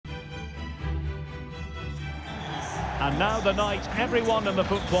And now the night everyone in the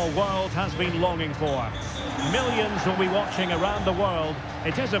football world has been longing for. Millions will be watching around the world.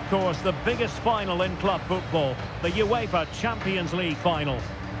 It is, of course, the biggest final in club football, the UEFA Champions League final.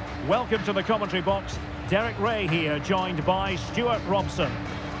 Welcome to the commentary box. Derek Ray here, joined by Stuart Robson.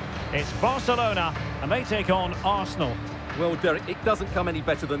 It's Barcelona, and they take on Arsenal. Well, Derek, it doesn't come any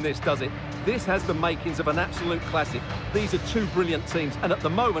better than this, does it? This has the makings of an absolute classic. These are two brilliant teams, and at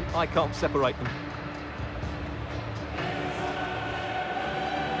the moment, I can't separate them.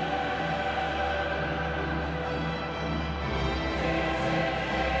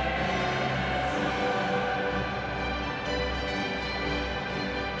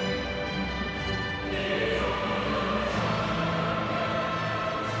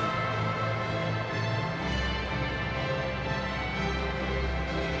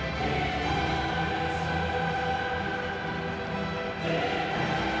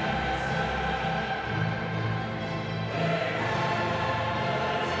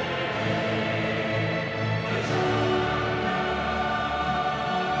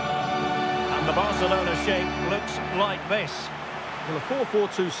 The Barcelona shape looks like this. Well, a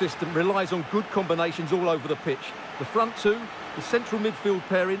 4-4-2 system relies on good combinations all over the pitch. The front two, the central midfield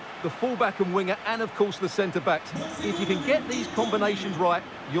pairing, the fullback and winger, and of course the centre-backs. If you can get these combinations right,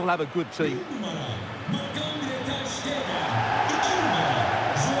 you'll have a good team.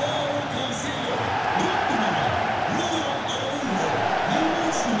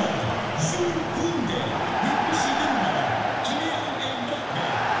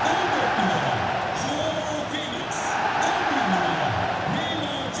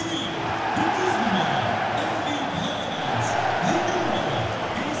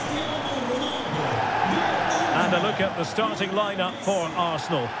 And a look at the starting lineup for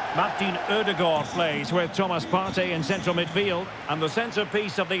Arsenal. Martin Ødegaard plays with Thomas Partey in central midfield. And the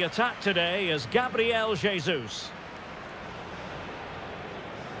centrepiece of the attack today is Gabriel Jesus.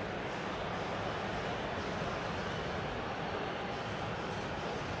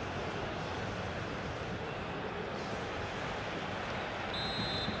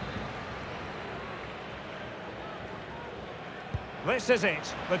 This is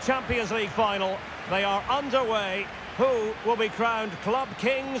it, the Champions League final. They are underway. Who will be crowned club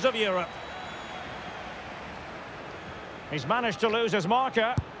kings of Europe? He's managed to lose his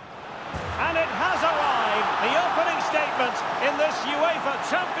marker. And it has arrived, the opening statement in this UEFA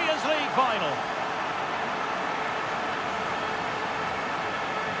Champions League final.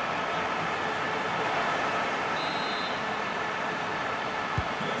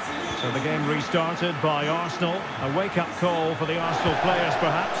 So the game restarted by Arsenal. A wake-up call for the Arsenal players,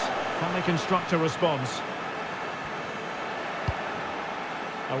 perhaps. Can they construct a response?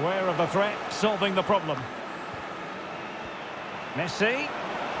 Aware of the threat, solving the problem. Messi.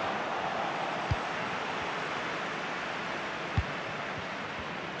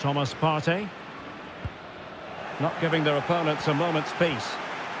 Thomas Partey. Not giving their opponents a moment's peace.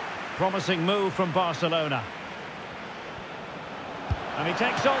 Promising move from Barcelona. And he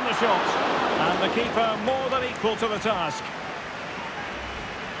takes on the shot. And the keeper more than equal to the task.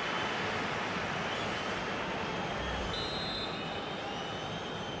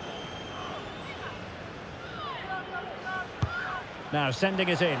 Now sending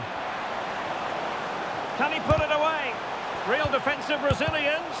it in. Can he put it away? Real defensive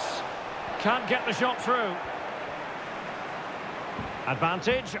resilience. Can't get the shot through.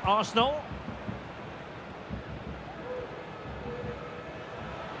 Advantage, Arsenal.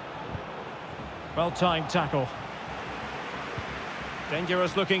 Well-timed tackle.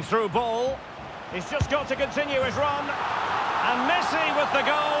 Dangerous looking through ball. He's just got to continue his run. And Messi with the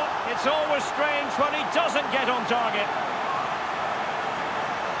goal. It's always strange when he doesn't get on target.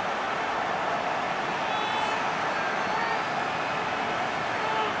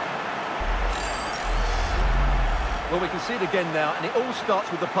 Well, we can see it again now, and it all starts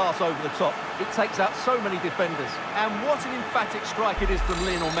with the pass over the top. It takes out so many defenders. And what an emphatic strike it is from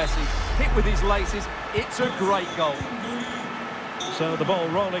Lionel Messi. Hit with his laces, it's a great goal. So the ball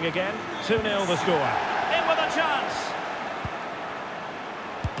rolling again, 2-0 the score. In with a chance.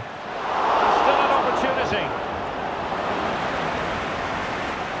 Still an opportunity.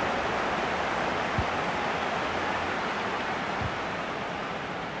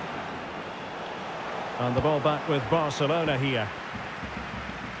 And the ball back with Barcelona here.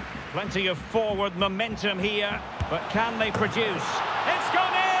 Plenty of forward momentum here, but can they produce? It's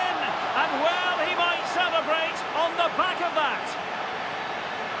gone in! And well, he might celebrate on the back of that.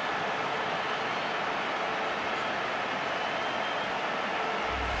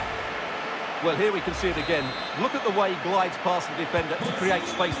 Well, here we can see it again. Look at the way he glides past the defender to create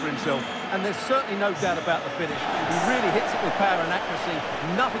space for himself. And there's certainly no doubt about the finish. He really hits it with power and accuracy.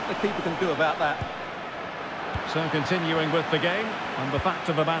 Nothing the keeper can do about that. So continuing with the game, and the fact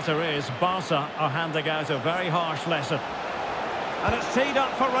of the matter is Barca are handing out a very harsh lesson. And it's teed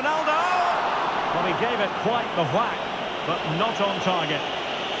up for Ronaldo! Well, he gave it quite the whack, but not on target.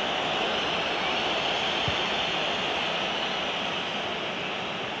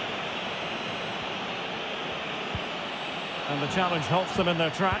 And the challenge halts them in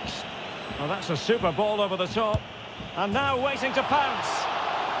their tracks. Well, that's a super ball over the top. And now waiting to pounce.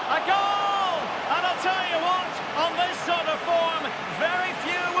 A goal! And I'll tell you what, on this sort of form, very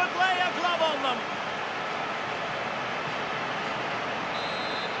few would lay a glove on them.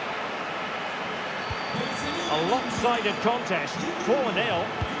 A lopsided contest, 4-0.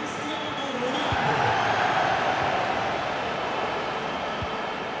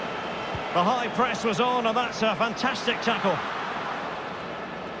 The high press was on, and that's a fantastic tackle.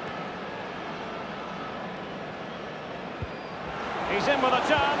 He's in with a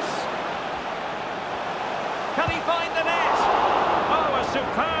chance. Can he find the net? Oh, a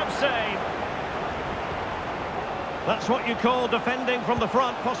superb save. That's what you call defending from the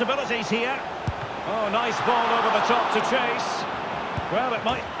front. Possibilities here. Oh, nice ball over the top to chase. Well, it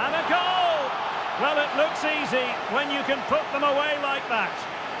might... And a goal! Well, it looks easy when you can put them away like that.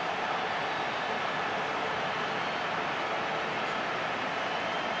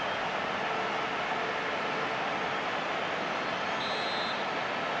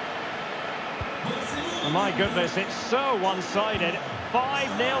 Oh, my goodness, it's so one-sided.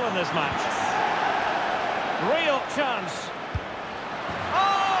 5-0 in this match. Real chance.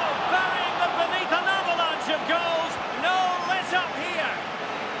 Oh, burying them beneath an avalanche of goals. No let up here.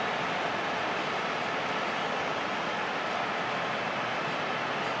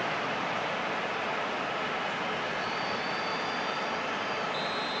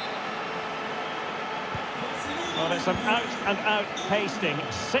 Well, it's an out-and-out pasting.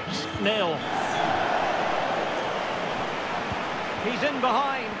 6-0. He's in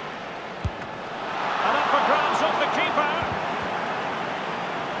behind. And up for grabs off the keeper.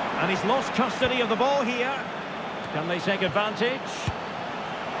 And he's lost custody of the ball here. Can they take advantage?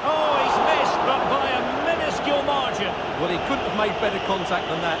 Oh, he's missed, but by a minuscule margin. Well, he couldn't have made better contact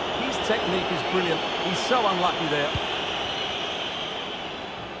than that. His technique is brilliant. He's so unlucky there.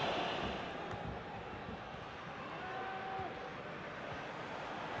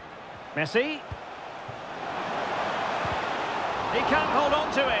 Messi. He can't hold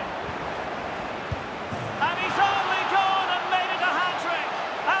on to it. And he's only gone and made it a hat-trick.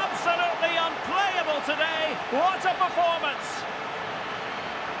 Absolutely unplayable today. What a performance.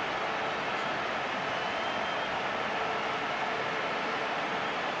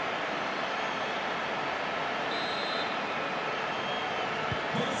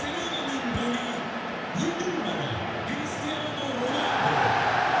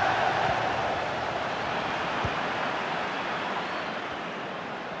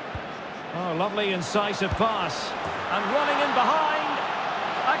 Oh, lovely incisive pass. And running in behind.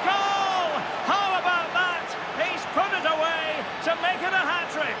 A goal! How about that? He's put it away to make it a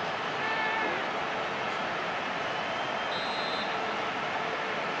hat-trick.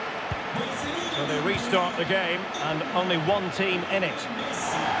 So they restart the game, and only one team in it.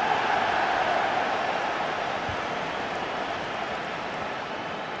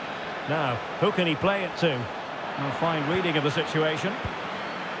 Now, who can he play it to? A fine reading of the situation.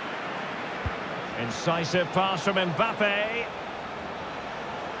 Incisive pass from Mbappe.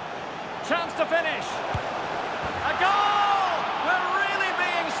 Chance to finish. A goal! We're really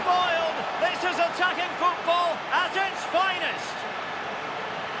being spoiled. This is attacking football at its finest.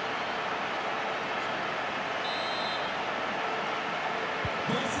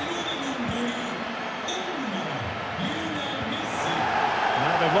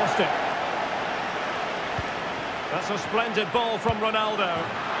 Now they've lost it. That's a splendid ball from Ronaldo.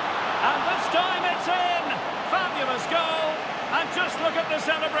 And this time it's in! Fabulous goal! And just look at the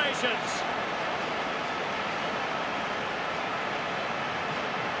celebrations.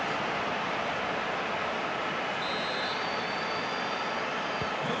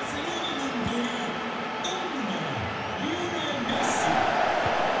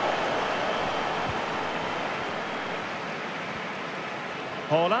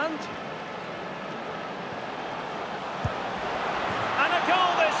 Holland. And a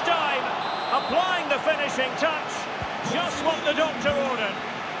goal this time. Applying the finishing touch. Just what the doctor ordered.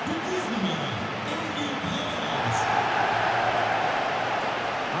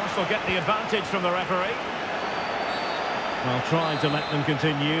 Arsenal get the advantage from the referee. Well, trying to let them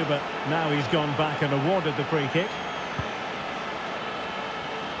continue, but now he's gone back and awarded the free kick.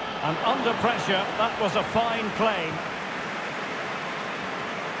 And under pressure, that was a fine claim.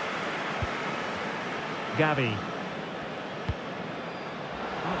 Gavi.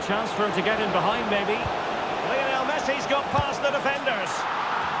 A chance for him to get in behind, maybe. Lionel Messi's got past the defenders.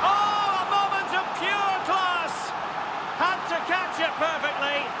 Oh, a moment of pure class! Had to catch it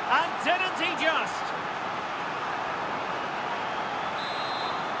perfectly, and didn't he just?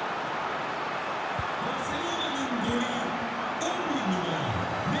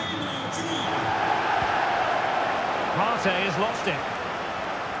 Partey has lost it.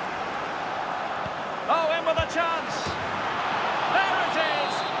 Oh, in with a chance. There it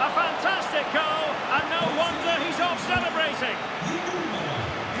is. A fantastic goal, and no wonder he's off celebrating.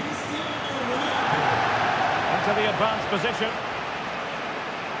 Into the advanced position.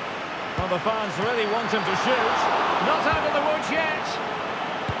 Well, the fans really want him to shoot. Not out of the woods yet.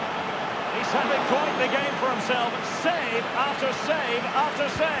 He's having quite the game for himself. Save after save after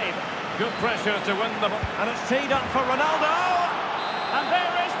save. Good pressure to win the ball. And it's teed up for Ronaldo. And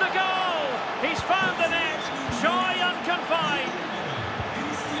there is the goal. He's found the net. Joy unconfined.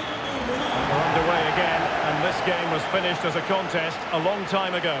 We're underway again. And this game was finished as a contest a long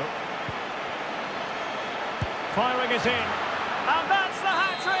time ago. Firing it in. And that's the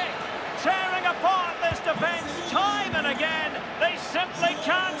hat-trick. Tearing apart this defence time and again. They simply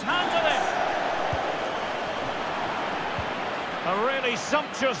can't handle it. A really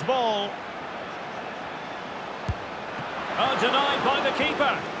sumptuous ball. Oh, denied by the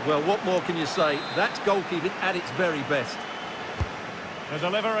keeper. Well, what more can you say? That's goalkeeping at its very best. The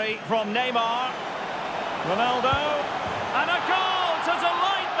delivery from Neymar. Ronaldo. And a goal to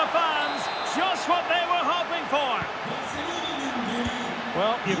delight the fans. Just what they were hoping for.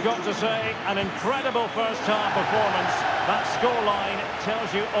 Well, you've got to say, an incredible first-half performance. That scoreline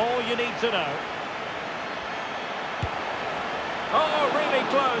tells you all you need to know. Oh, really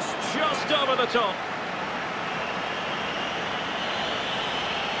close, just over the top.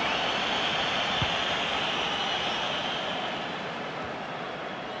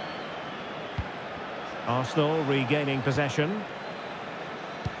 Arsenal regaining possession.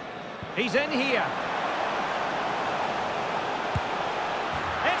 He's in here.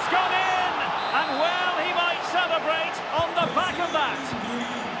 It's gone in! And well, he might celebrate on the back of that.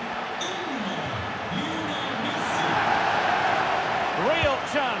 Real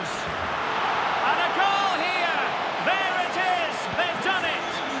chance. And a goal here. There it is. They've done it.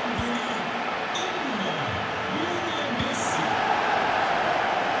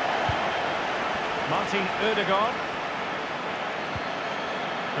 Martin Ødegaard.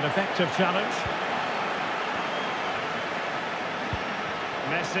 An effective challenge.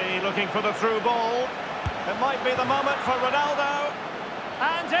 Messi looking for the through ball. It might be the moment for Ronaldo.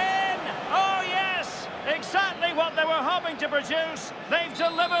 And in! Oh, yes! Exactly what they were hoping to produce. They've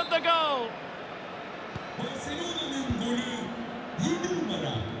delivered the goal.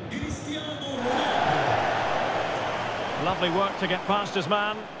 Lovely work to get past his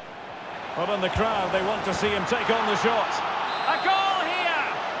man. But in the crowd, they want to see him take on the shot. A goal here,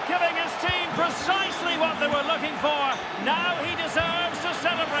 giving his team precisely what they were looking for. Now he deserves to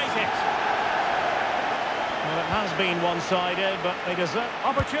celebrate it. Well, it has been one-sided, but they deserve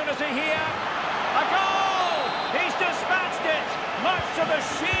opportunity here. A goal! He's dispatched it, much to the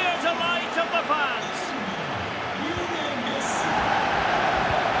sheer delight of the fans.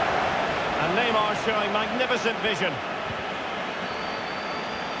 And Neymar showing magnificent vision.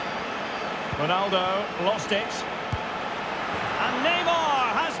 Ronaldo lost it. And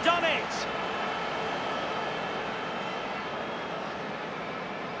Neymar has done it.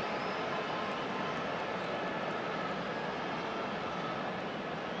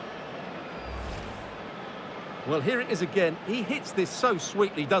 Well, here it is again. He hits this so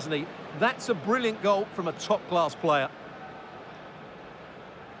sweetly, doesn't he? That's a brilliant goal from a top-class player.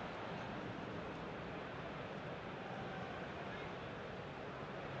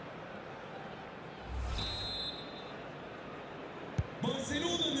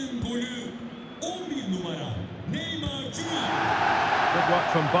 Barcelona'nın golü 11 numara Neymar. Good work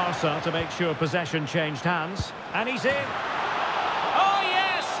from Barca to make sure possession changed hands. And he's in. Oh,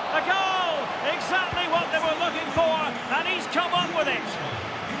 yes! A goal! Exactly what they were looking for, and he's come up with it.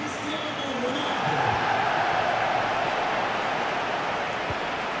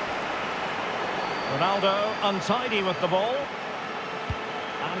 Ronaldo untidy with the ball.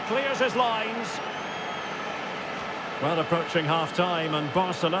 And clears his lines. Well, approaching half-time, and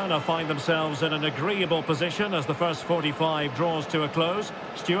Barcelona find themselves in an agreeable position as the first 45 draws to a close.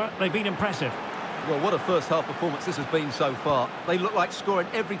 Stuart, they've been impressive. Well, what a first-half performance this has been so far. They look like scoring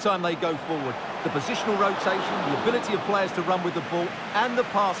every time they go forward. The positional rotation, the ability of players to run with the ball, and the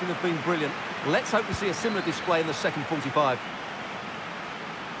passing have been brilliant. Let's hope to see a similar display in the second 45.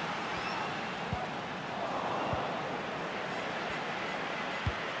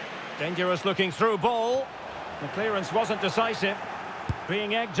 Dangerous looking through ball. The clearance wasn't decisive.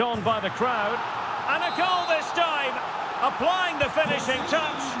 Being egged on by the crowd. And a goal this time! Applying the finishing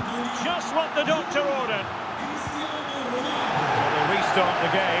touch. Just what the doctor ordered. So they restart the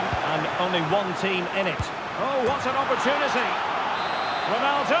game, and only one team in it. Oh, what an opportunity!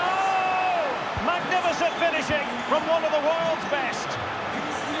 Ronaldo! Magnificent finishing from one of the world's best.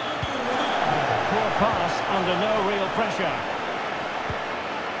 Poor pass under no real pressure.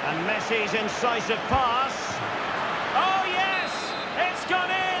 And Messi's incisive pass. Oh, yes! It's gone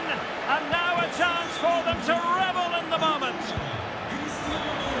in! And now a chance for them to revel in the moment.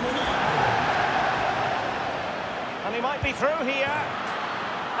 And he might be through here.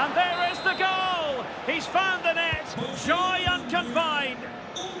 And there is the goal! He's found the net! Joy unconfined!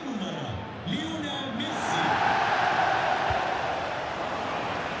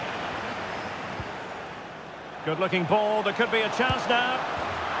 Good-looking ball. There could be a chance now.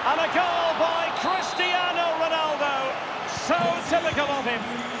 And a goal by Cristiano Ronaldo. So typical of him.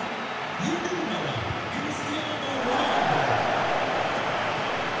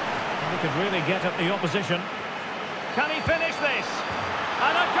 He could really get at the opposition. Can he finish this?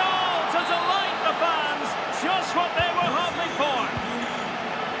 And a goal to delight the fans. Just what they were hoping for.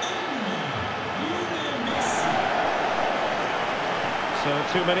 So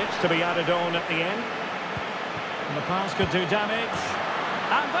 2 minutes to be added on at the end. And the pass could do damage.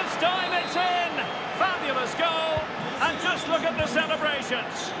 And this time it's in! Fabulous goal! And just look at the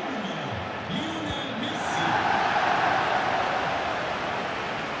celebrations.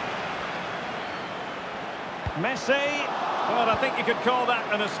 Messi. Well, I think you could call that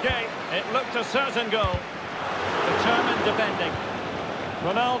an escape. It looked a certain goal. Determined defending.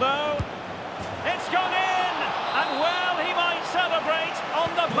 Ronaldo. It's gone in! And well, he might celebrate on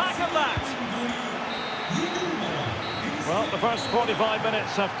the back of that. Well, the first 45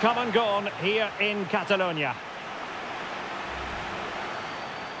 minutes have come and gone here in Catalonia.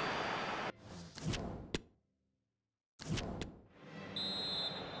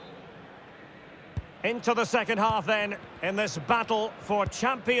 Into the second half then, in this battle for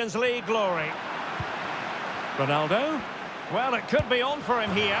Champions League glory. Ronaldo. Well, it could be on for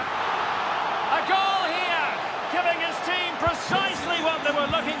him here. A goal here, giving his team precisely what they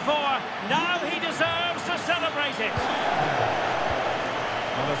were looking for. Now he deserves to celebrate it.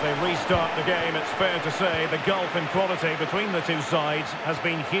 Well, as they restart the game, it's fair to say the gulf in quality between the two sides has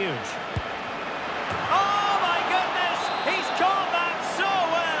been huge. Oh, my goodness! He's caught that so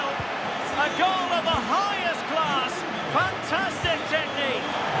well! A goal of the highest class. Fantastic technique.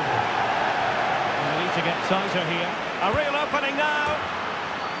 They need to get tighter here. A real opening now.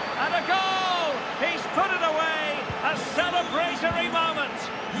 And a goal! He's put it away. A celebratory moment.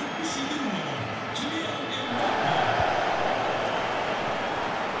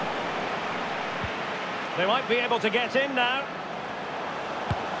 They might be able to get in now.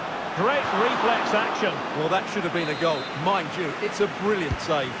 Great reflex action. Well, that should have been a goal. Mind you, it's a brilliant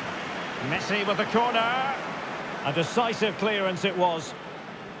save. Messi with the corner. A decisive clearance it was.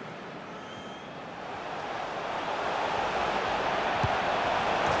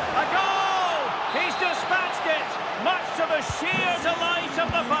 A goal! He's dispatched it, much to the sheer delight of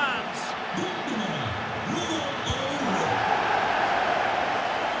the fans.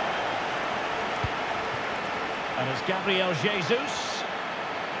 And it's Gabriel Jesus.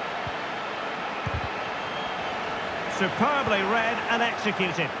 Superbly read and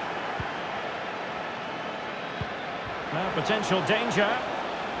executed. Now potential danger.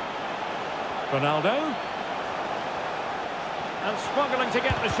 Ronaldo. And struggling to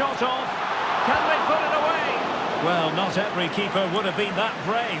get the shot off. Can they put it away? Well, not every keeper would have been that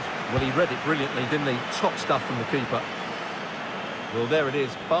brave. Well, he read it brilliantly, didn't he? Top stuff from the keeper. Well, there it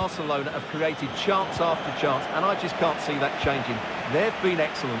is. Barcelona have created chance after chance, and I just can't see that changing. They've been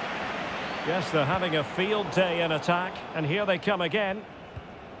excellent. Yes, they're having a field day in attack, and here they come again.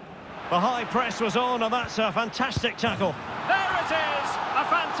 The high press was on, and that's a fantastic tackle. There it is! A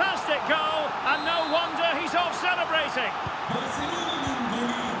fantastic goal, and no wonder he's off celebrating.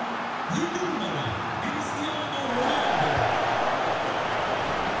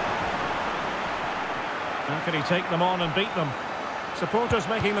 How can he take them on and beat them? Supporters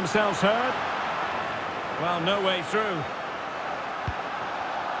making themselves heard. Well, no way through.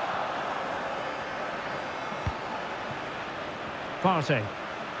 Partey.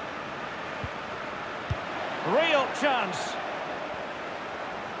 Real chance.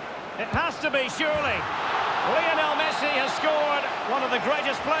 It has to be, surely. Lionel Messi has scored, one of the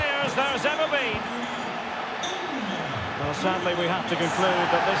greatest players there's ever been. Well, sadly, we have to conclude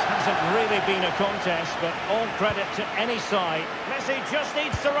that this hasn't really been a contest, but all credit to any side. Messi just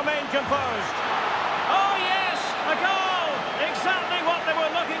needs to remain composed. Oh, yes, a goal! Exactly what they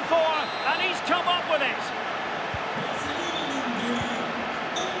were looking for, and he's come up with it.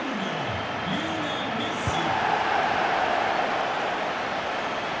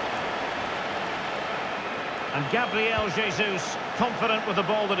 And Gabriel Jesus, confident with the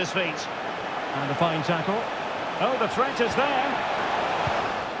ball at his feet. And a fine tackle. Oh, the threat is there.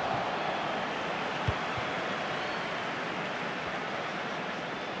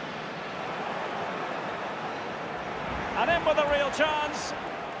 And in with a real chance.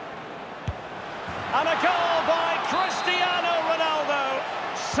 And a goal by Cristiano Ronaldo.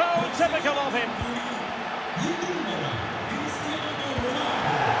 So typical of him.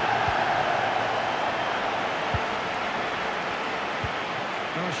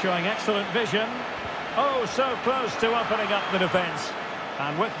 Showing excellent vision. Oh, so close to opening up the defence.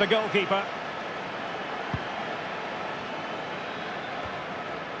 And with the goalkeeper.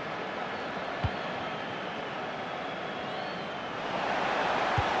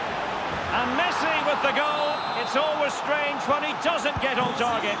 And Messi with the goal. It's always strange when he doesn't get on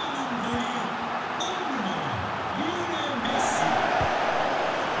target.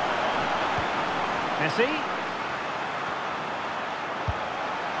 Messi.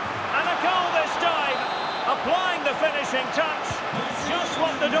 Applying the finishing touch, just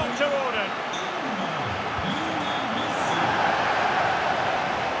what the doctor ordered.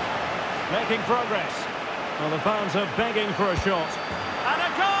 Making progress. Well, the fans are begging for a shot. And a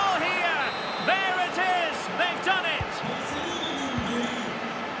goal here! There it is! They've done it!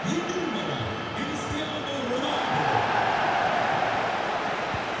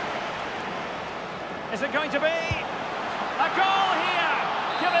 Is it going to be? A goal here!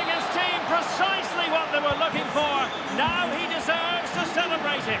 Giving his team precisely what they were looking for. Now he deserves to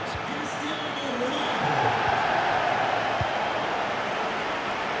celebrate it.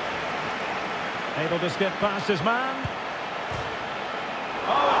 Able to skip past his man.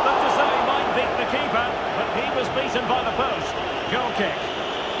 Oh, it looked as though he might beat the keeper, but he was beaten by the post. Goal kick.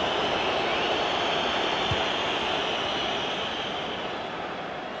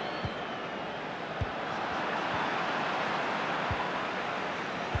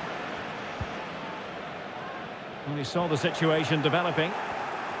 Well, he saw the situation developing.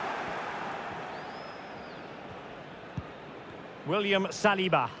 William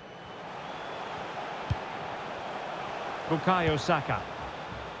Saliba. Bukayo Saka.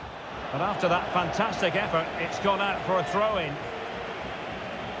 But after that fantastic effort, it's gone out for a throw-in.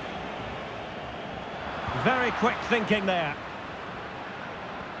 Very quick thinking there.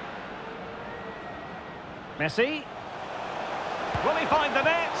 Messi. Will he find the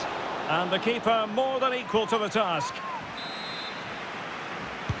net? And the keeper more than equal to the task.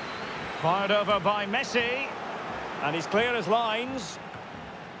 Fired over by Messi. And he's clear as lines.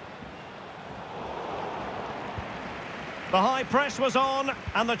 The high press was on,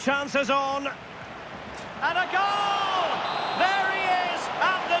 and the chance is on. And a goal! There he is,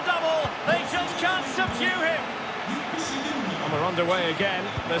 at the double. They just can't subdue him. And we're underway again.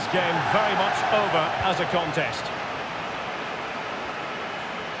 This game very much over as a contest.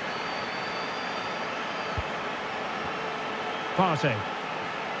 Partey.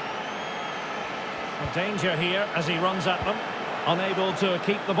 A danger here as he runs at them. Unable to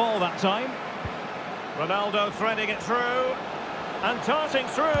keep the ball that time. Ronaldo threading it through. And darting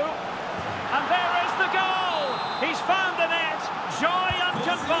through. And there is the goal! He's found the net. Joy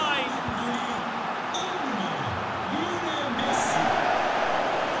unconfined.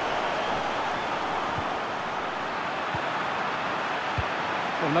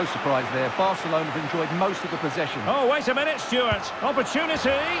 Well, no surprise there. Barcelona have enjoyed most of the possession. Oh, wait a minute, Stuart.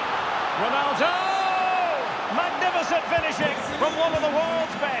 Opportunity. Ronaldo! Magnificent finishing from one of the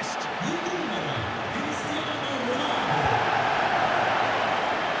world's best.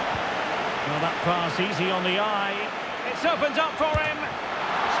 Well, that pass easy on the eye. It's opened up for him.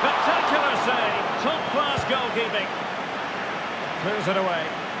 Spectacular save. Top-class goalkeeping. Clears it away.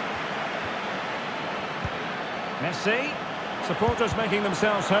 Messi. Supporters making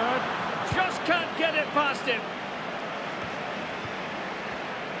themselves heard. Just can't get it past him.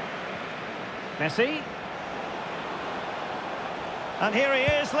 Messi. And here he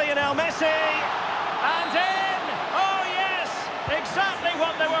is, Lionel Messi. And in! Oh, yes! Exactly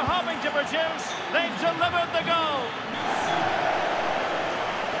what they were hoping to produce. They've delivered the goal.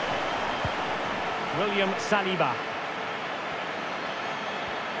 William Saliba.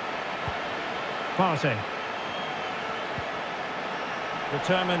 Partey.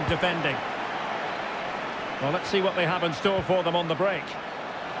 Determined defending. Well, let's see what they have in store for them on the break.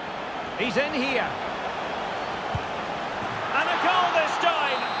 He's in here. And a goal this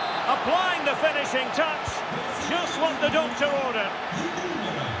time. Applying the finishing touch. Just what the doctor ordered.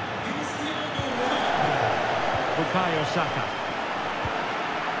 Bukayo Saka.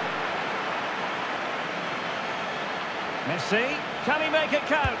 Messi. Can he make it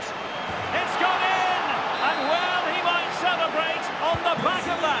count? It's gone in! And well, he might celebrate on the back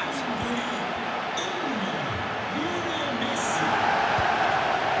of that.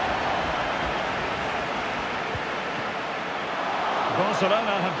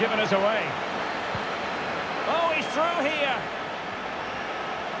 Barcelona have given us away. Oh, he's through here.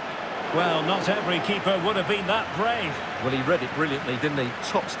 Well, not every keeper would have been that brave. Well, he read it brilliantly, didn't he?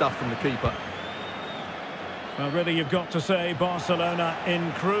 Top stuff from the keeper. Well, really, you've got to say Barcelona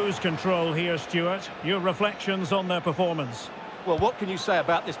in cruise control here, Stuart. Your reflections on their performance? Well, what can you say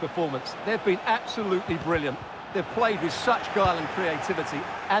about this performance? They've been absolutely brilliant. They've played with such guile and creativity,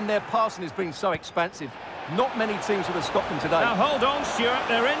 and their passing has been so expansive. Not many teams would have stopped them today. Now, hold on, Stuart.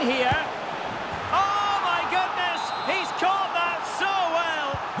 They're in here. Oh, my goodness! He's caught that so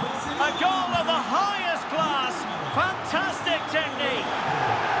well! A goal of the highest class. Fantastic technique.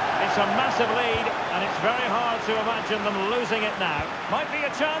 It's a massive lead, and it's very hard to imagine them losing it now. Might be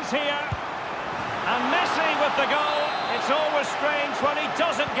a chance here. And Messi with the goal. It's always strange when he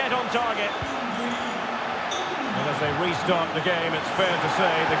doesn't get on target. And as they restart the game, it's fair to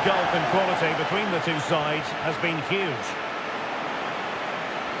say the gulf in quality between the two sides has been huge.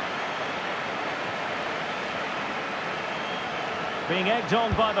 Being egged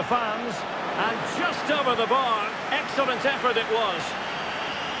on by the fans, and just over the bar. Excellent effort it was.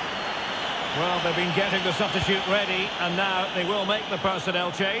 Well, they've been getting the substitute ready, and now they will make the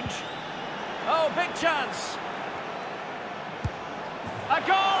personnel change. Oh, big chance. A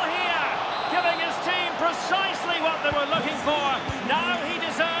goal here, giving his team precisely what they were looking for. Now he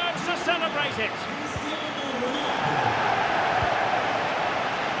deserves to celebrate it.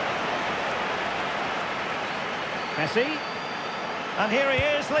 Messi. And here he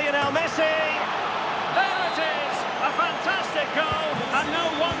is, Lionel Messi. There it is, a fantastic goal, and no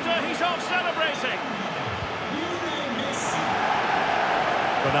wonder he's off celebrating.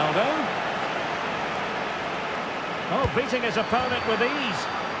 Ronaldo. Oh, beating his opponent with ease.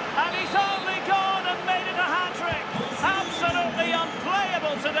 And he's only gone and made it a hat-trick. Absolutely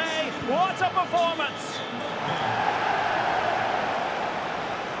unplayable today. What a performance.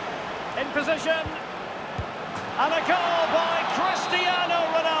 In position. And a goal by Cristiano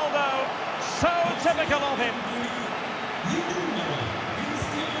Ronaldo. So typical of him.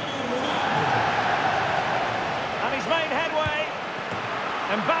 And he's made headway.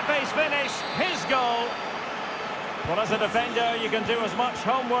 Mbappe's finish, his goal. Well, as a defender, you can do as much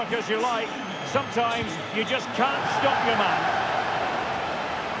homework as you like. Sometimes you just can't stop your man.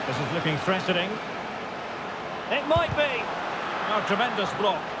 This is looking threatening. It might be. A tremendous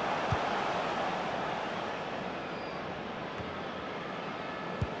block.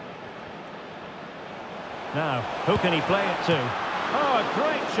 Now, who can he play it to? Oh, a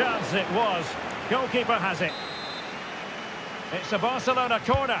great chance it was. Goalkeeper has it. It's a Barcelona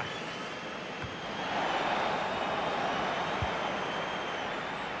corner.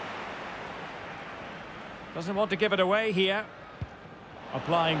 Doesn't want to give it away here.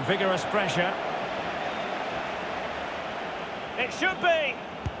 Applying vigorous pressure. It should be.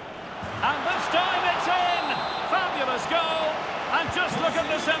 And this time it's in. Fabulous goal. And just look at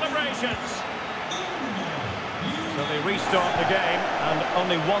the celebrations. So they restart the game, and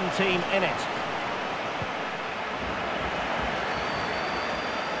only one team in it.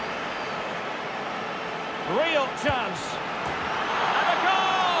 Real chance. And a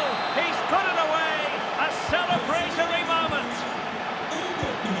goal! He's put it away. A celebratory moment.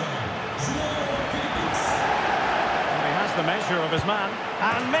 And he has the measure of his man.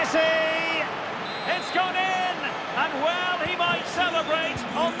 And Messi! It's gone in! And well, he might celebrate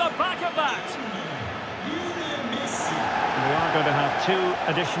on the back of that. We are going to have 2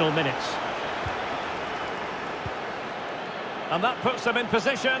 additional minutes. And that puts them in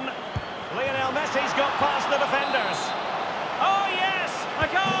position. Lionel Messi's got past the defenders. Oh yes, a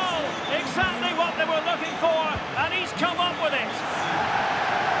goal! Exactly what they were looking for, and he's come up with it.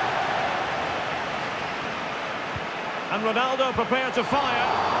 And Ronaldo prepared to fire.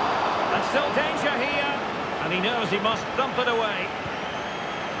 And still danger here. And he knows he must thump it away.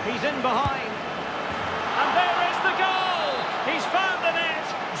 He's in behind. And there is the goal! He's found the net.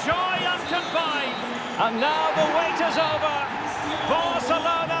 Joy unconfined. And now the wait is over.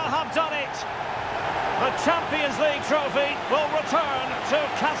 Barcelona have done it. The Champions League trophy will return to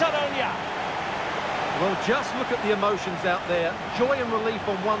Catalonia. Well, just look at the emotions out there. Joy and relief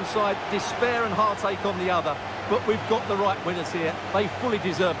on one side, despair and heartache on the other. But we've got the right winners here. They fully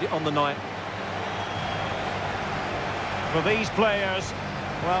deserved it on the night. For these players,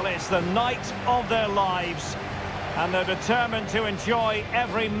 well, it's the night of their lives. And they're determined to enjoy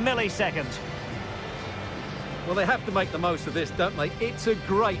every millisecond. Well, they have to make the most of this, don't they? It's a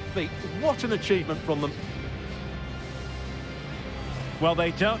great feat. What an achievement from them. Well,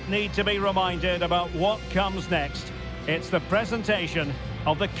 they don't need to be reminded about what comes next. It's the presentation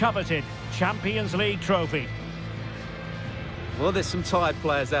of the coveted Champions League trophy. Well, there's some tired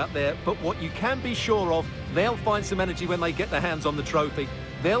players out there, but what you can be sure of, they'll find some energy when they get their hands on the trophy.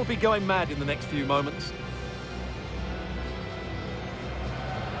 They'll be going mad in the next few moments.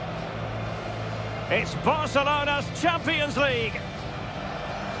 It's Barcelona's Champions League.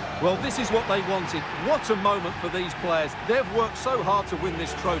 Well, this is what they wanted. What a moment for these players. They've worked so hard to win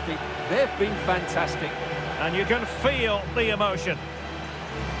this trophy. They've been fantastic. And you can feel the emotion.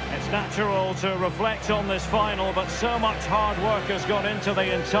 It's natural to reflect on this final, but so much hard work has gone into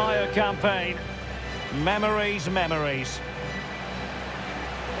the entire campaign. Memories, memories.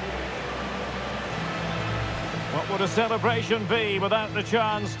 What would a celebration be without the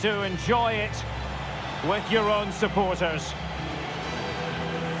chance to enjoy it with your own supporters?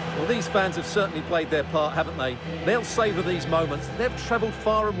 Well, these fans have certainly played their part, haven't they? They'll savour these moments. They've travelled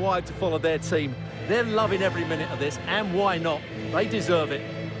far and wide to follow their team. They're loving every minute of this, and why not? They deserve it.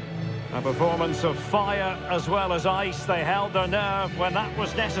 A performance of fire as well as ice. They held their nerve when that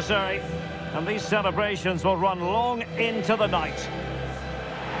was necessary. And these celebrations will run long into the night.